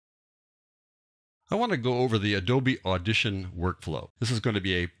I want to go over the Adobe Audition workflow. This is going to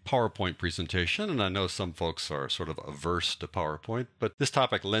be a PowerPoint presentation, and I know some folks are sort of averse to PowerPoint, but this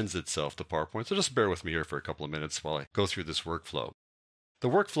topic lends itself to PowerPoint, so just bear with me here for a couple of minutes while I go through this workflow. The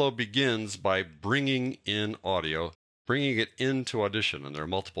workflow begins by bringing in audio, bringing it into Audition, and there are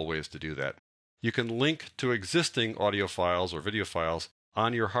multiple ways to do that. You can link to existing audio files or video files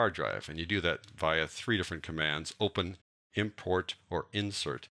on your hard drive, and you do that via 3 different commands: open, import, or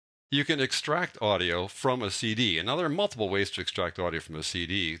insert. You can extract audio from a CD, and now there are multiple ways to extract audio from a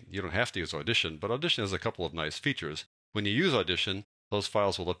CD. You don't have to use Audition, but Audition has a couple of nice features. When you use Audition, those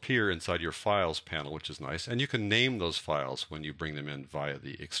files will appear inside your Files panel, which is nice, and you can name those files when you bring them in via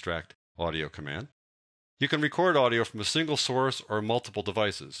the Extract Audio command. You can record audio from a single source or multiple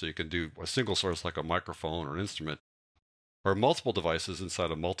devices, so you can do a single source like a microphone or an instrument, or multiple devices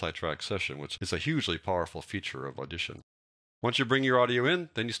inside a multi-track session, which is a hugely powerful feature of Audition. Once you bring your audio in,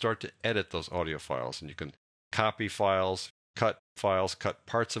 then you start to edit those audio files, and you can copy files, cut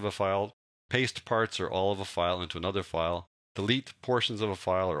parts of a file, paste parts or all of a file into another file, delete portions of a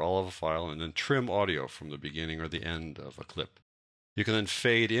file or all of a file, and then trim audio from the beginning or the end of a clip. You can then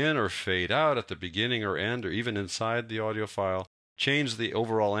fade in or fade out at the beginning or end, or even inside the audio file, change the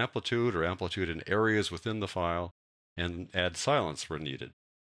overall amplitude or amplitude in areas within the file, and add silence where needed.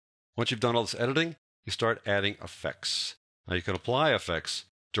 Once you've done all this editing, you start adding effects. Now you can apply effects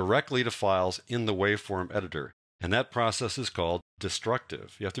directly to files in the waveform editor, and that process is called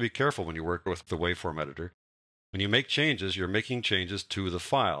destructive. You have to be careful when you work with the waveform editor. When you make changes, you're making changes to the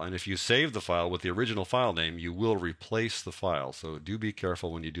file, and if you save the file with the original file name, you will replace the file. So do be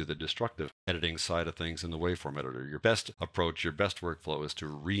careful when you do the destructive editing side of things in the waveform editor. Your best approach, your best workflow is to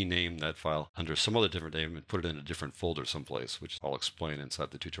rename that file under some other different name and put it in a different folder someplace, which I'll explain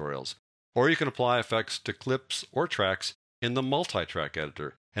inside the tutorials. Or you can apply effects to clips or tracks in the multi-track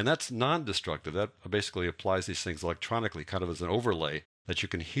editor, and that's non-destructive. That basically applies these things electronically, kind of as an overlay that you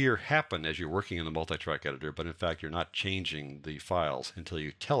can hear happen as you're working in the multi-track editor, but in fact you're not changing the files until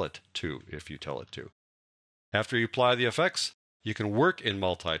you tell it to, if you tell it to. After you apply the effects, you can work in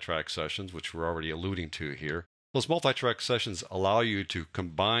multi-track sessions, which we're already alluding to here. Those multi-track sessions allow you to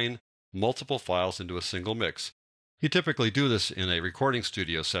combine multiple files into a single mix. You typically do this in a recording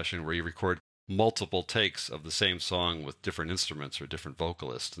studio session where you record multiple takes of the same song with different instruments or different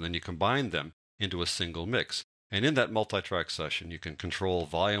vocalists, and then you combine them into a single mix. And in that multi-track session, you can control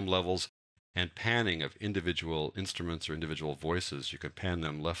volume levels and panning of individual instruments or individual voices. You can pan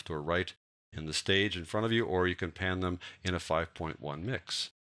them left or right in the stage in front of you, or you can pan them in a 5.1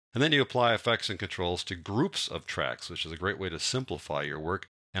 mix. And then you apply effects and controls to groups of tracks, which is a great way to simplify your work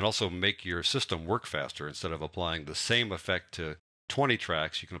and also make your system work faster. Instead of applying the same effect to 20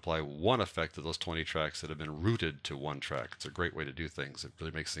 tracks, you can apply one effect to those 20 tracks that have been routed to one track. It's a great way to do things. It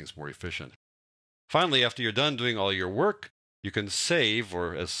really makes things more efficient. Finally, after you're done doing all your work, you can save,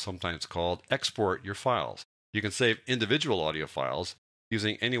 or as sometimes called, export your files. You can save individual audio files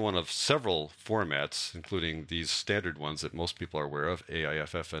using any one of several formats, including these standard ones that most people are aware of.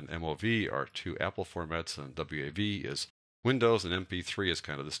 AIFF and MOV are 2 Apple formats, and WAV is Windows, and MP3 is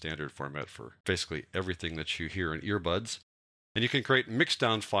kind of the standard format for basically everything that you hear in earbuds. And you can create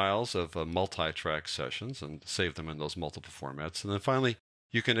mixdown files of multi-track sessions and save them in those multiple formats. And then finally,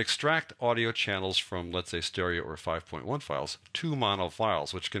 you can extract audio channels from, let's say, stereo or 5.1 files to mono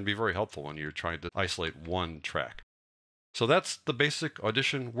files, which can be very helpful when you're trying to isolate one track. So that's the basic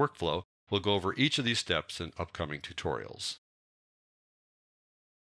Audition workflow. We'll go over each of these steps in upcoming tutorials.